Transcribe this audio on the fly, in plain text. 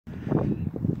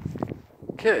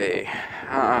Okay,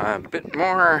 a bit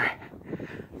more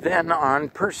then on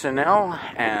personnel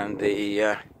and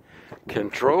the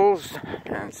controls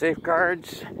and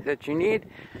safeguards that you need,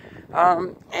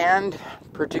 and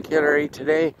particularly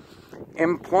today,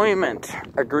 employment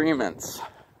agreements.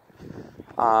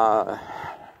 You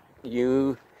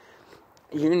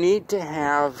need to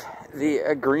have the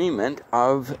agreement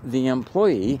of the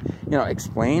employee,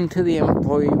 explain to the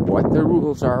employee what the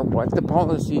rules are, what the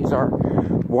policies are,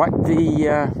 what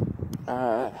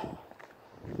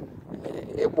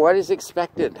is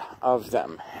expected of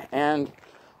them. And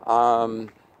I'm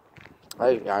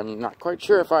not quite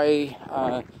sure if I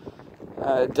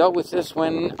dealt with this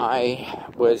when I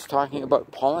was talking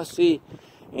about policy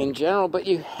in general, but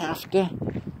you have to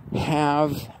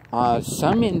have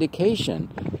some indication,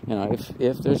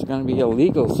 if there's going to be a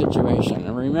legal situation.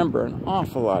 And remember, an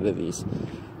awful lot of these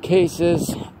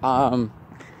cases,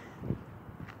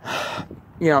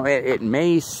 it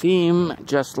may seem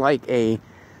just like a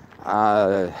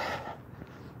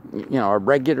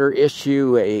regular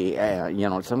issue,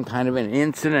 some kind of an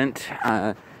incident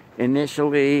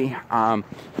initially,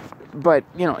 but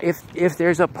if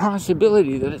there's a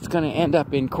possibility that it's going to end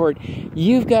up in court,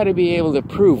 you've got to be able to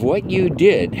prove what you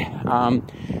did,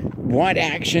 what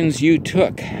actions you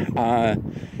took,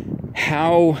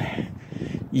 how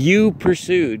you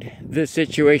pursued the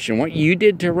situation, what you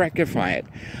did to rectify it.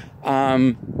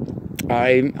 I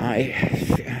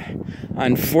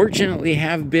unfortunately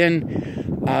have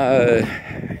been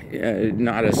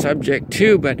not a subject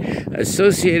to, but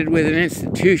associated with an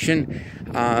institution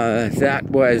that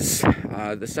was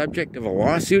the subject of a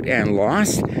lawsuit and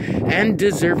lost, and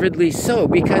deservedly so,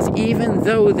 because even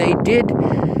though they did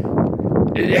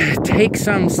take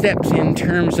some steps in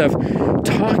terms of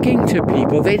talking to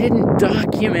people, they didn't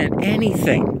document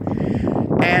anything,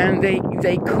 and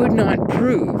they could not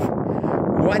prove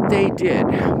what they did,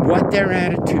 what their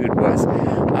attitude was,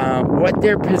 what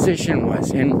their position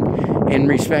was in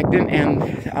respect, and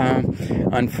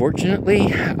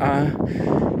unfortunately,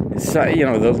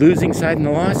 the losing side in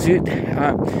the lawsuit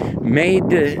made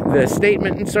the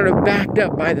statement and sort of backed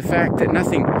up by the fact that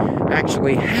nothing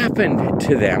actually happened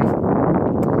to them,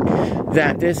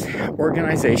 that this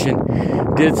organization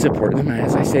did support them. And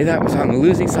as I say, that was on the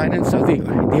losing side, and so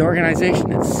the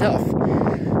organization itself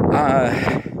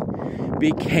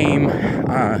became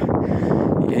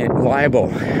liable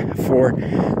for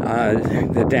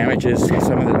the damages,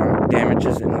 some of the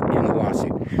damages in the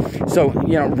lawsuit. So,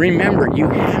 remember, you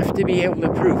have to be able to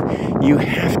prove, you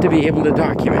have to be able to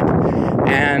document,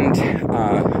 and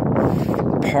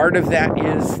part of that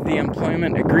is the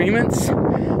employment agreements,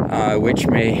 which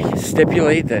may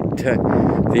stipulate that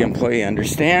the employee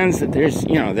understands that there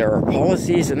are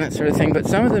policies and that sort of thing, but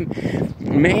some of them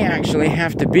may actually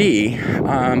have to be,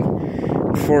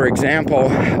 for example,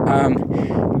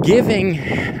 giving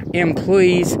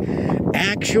employees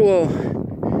actual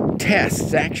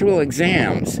tests, actual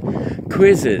exams,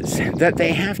 quizzes that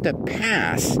they have to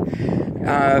pass,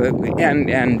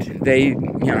 and they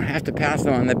have to pass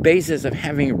them on the basis of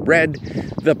having read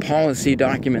the policy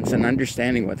documents and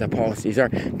understanding what the policies are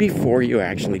before you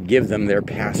actually give them their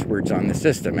passwords on the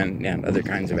system and other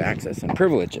kinds of access and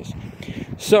privileges.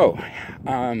 So,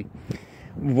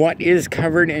 what is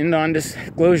covered in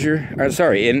non-disclosure,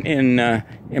 in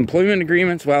employment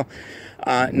agreements? Well,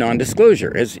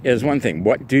 non-disclosure is one thing.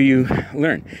 What do you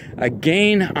learn?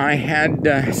 Again, I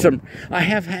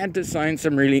have had to sign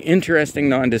some really interesting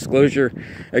non-disclosure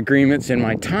agreements in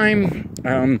my time.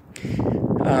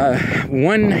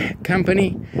 One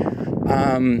company,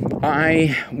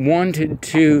 I wanted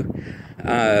to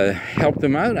help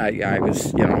them out. I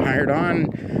was, hired on,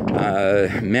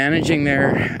 managing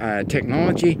their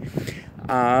technology.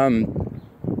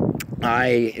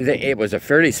 It was a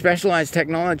fairly specialized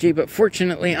technology, but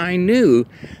fortunately I knew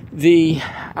the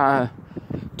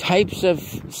types of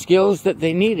skills that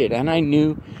they needed, and I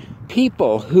knew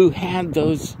people who had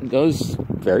those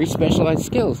very specialized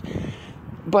skills.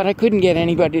 But I couldn't get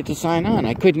anybody to sign on.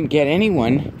 I couldn't get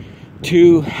anyone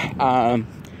to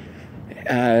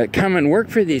come and work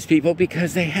for these people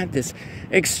because they had this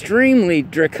extremely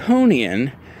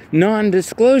draconian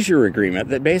non-disclosure agreement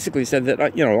that basically said that,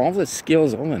 all the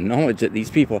skills, all the knowledge that these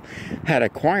people had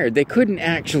acquired, they couldn't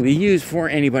actually use for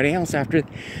anybody else after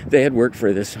they had worked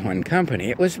for this one company.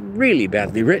 It was really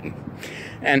badly written.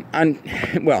 And,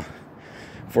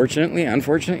 fortunately,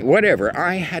 unfortunately, whatever,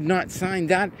 I had not signed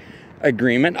that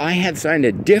agreement. I had signed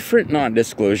a different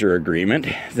non-disclosure agreement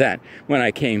that when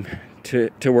I came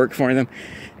to work for them.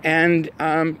 And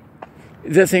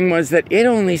the thing was that it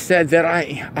only said that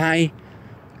I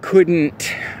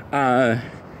couldn't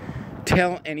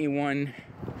tell anyone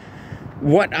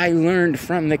what I learned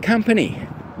from the company.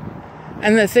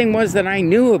 And the thing was that I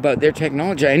knew about their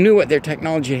technology. I knew what their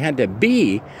technology had to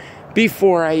be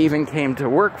before I even came to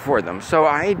work for them. So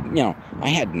I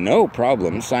had no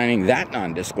problem signing that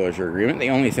non-disclosure agreement. The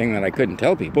only thing that I couldn't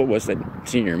tell people was that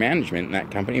senior management in that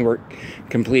company were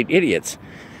complete idiots.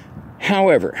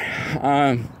 However,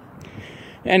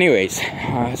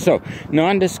 so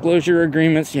non-disclosure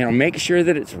agreements, make sure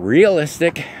that it's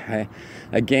realistic.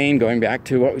 Again, going back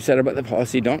to what we said about the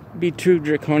policy, don't be too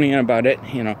draconian about it.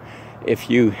 If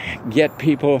you get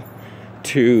people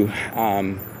to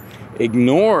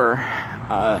ignore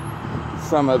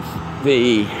some of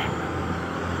the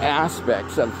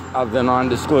aspects of the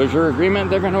non-disclosure agreement,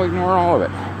 they're going to ignore all of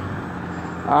it.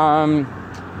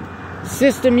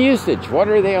 System usage. What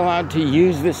are they allowed to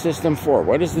use the system for?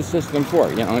 What is the system for?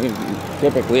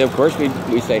 Typically, of course, we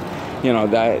say,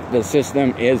 that the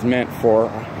system is meant for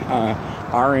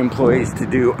our employees to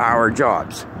do our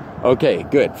jobs. Okay,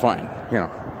 good, fine.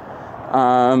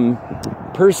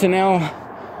 Personnel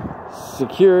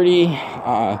security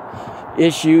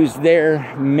issues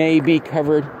there may be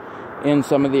covered in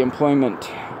some of the employment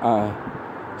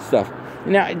stuff.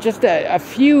 Now, just a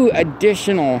few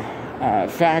additional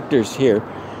factors here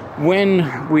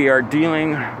when we are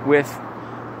dealing with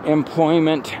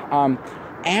employment.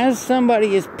 As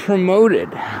somebody is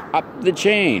promoted up the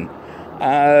chain,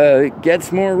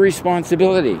 gets more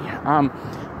responsibility,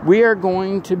 we are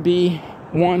going to be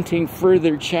wanting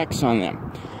further checks on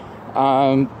them.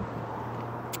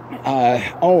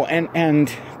 And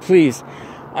please,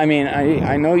 I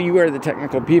know you are the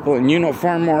technical people and you know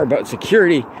far more about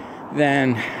security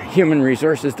than human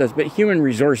resources does, but human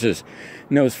resources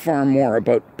knows far more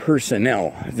about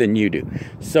personnel than you do.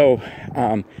 So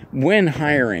when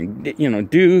hiring,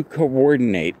 do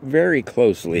coordinate very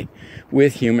closely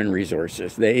with human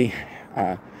resources. They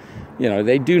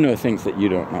do know things that you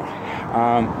don't know.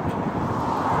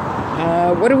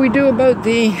 What do we do about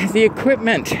the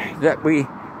equipment that we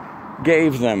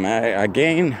gave them?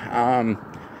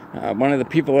 One of the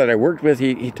people that I worked with,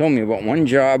 he told me about one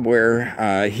job where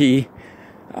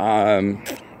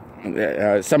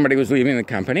somebody was leaving the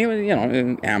company. It was,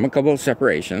 an amicable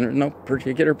separation. There's no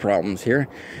particular problems here.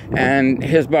 And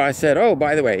his boss said, oh,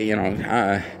 by the way,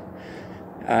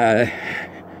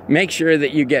 make sure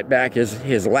that you get back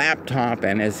his laptop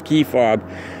and his key fob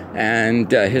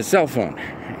and his cell phone.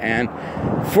 And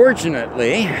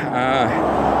fortunately,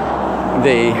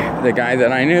 the guy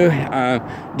that I knew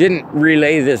didn't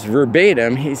relay this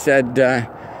verbatim. He said,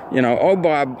 oh,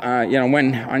 Bob,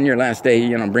 when on your last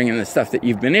day, bring in the stuff that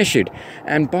you've been issued.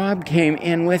 And Bob came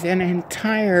in with an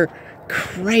entire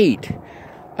crate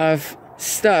of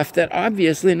stuff that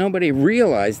obviously nobody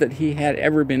realized that he had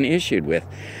ever been issued with.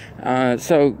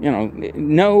 So,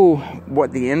 know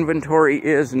what the inventory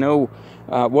is, know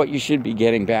what you should be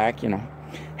getting back,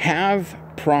 have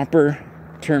proper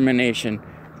termination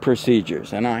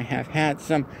procedures. And I have had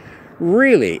some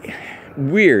really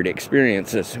weird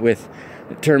experiences with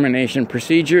termination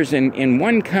procedures. In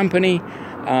one company, they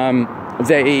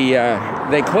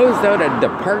closed out a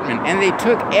department and they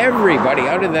took everybody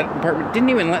out of that department, didn't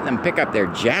even let them pick up their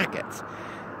jackets.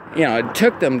 It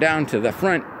took them down to the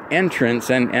front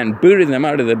entrance and booted them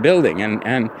out of the building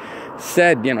and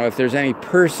said, if there's any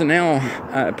personal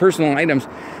items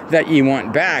that you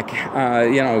want back,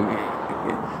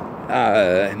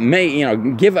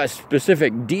 give us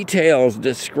specific details,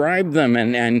 describe them,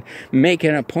 and make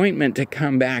an appointment to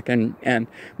come back and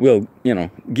we'll,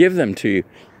 give them to you.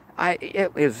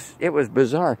 It was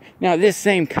bizarre. Now, this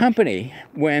same company,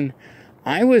 when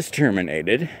I was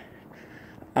terminated,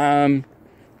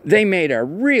 they made a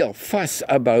real fuss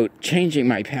about changing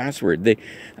my password. The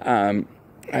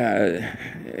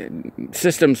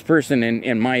systems person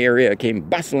in my area came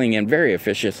bustling in very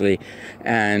officiously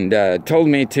and told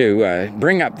me to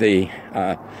bring up the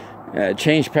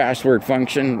change password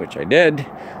function, which I did,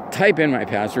 type in my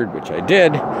password, which I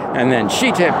did, and then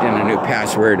she typed in a new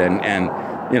password, and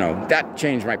that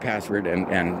changed my password,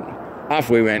 and off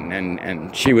we went,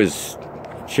 and she was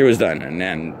done, and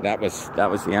that was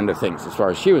the end of things as far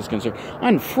as she was concerned.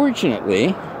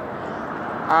 Unfortunately,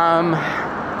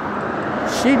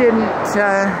 she didn't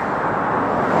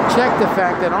check the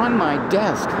fact that on my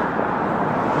desk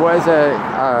was a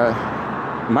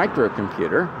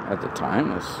microcomputer at the time.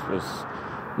 This was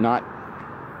not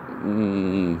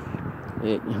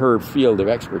her field of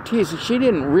expertise. She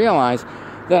didn't realize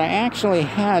that I actually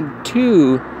had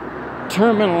 2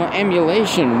 terminal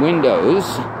emulation windows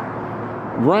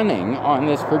running on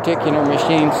this particular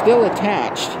machine, still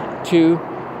attached to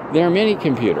their mini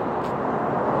computer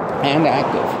and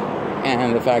active.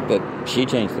 And the fact that she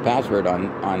changed the password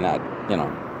on that,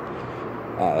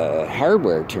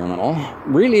 hardware terminal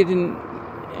really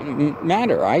didn't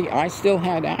matter. I still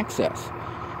had access.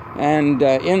 And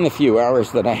in the few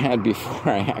hours that I had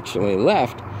before I actually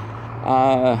left,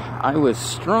 I was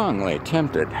strongly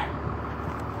tempted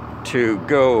to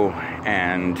go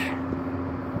and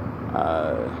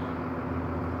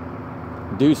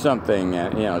do something,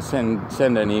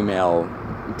 send an email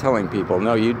telling people,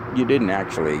 no, you didn't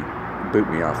actually boot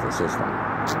me off the system.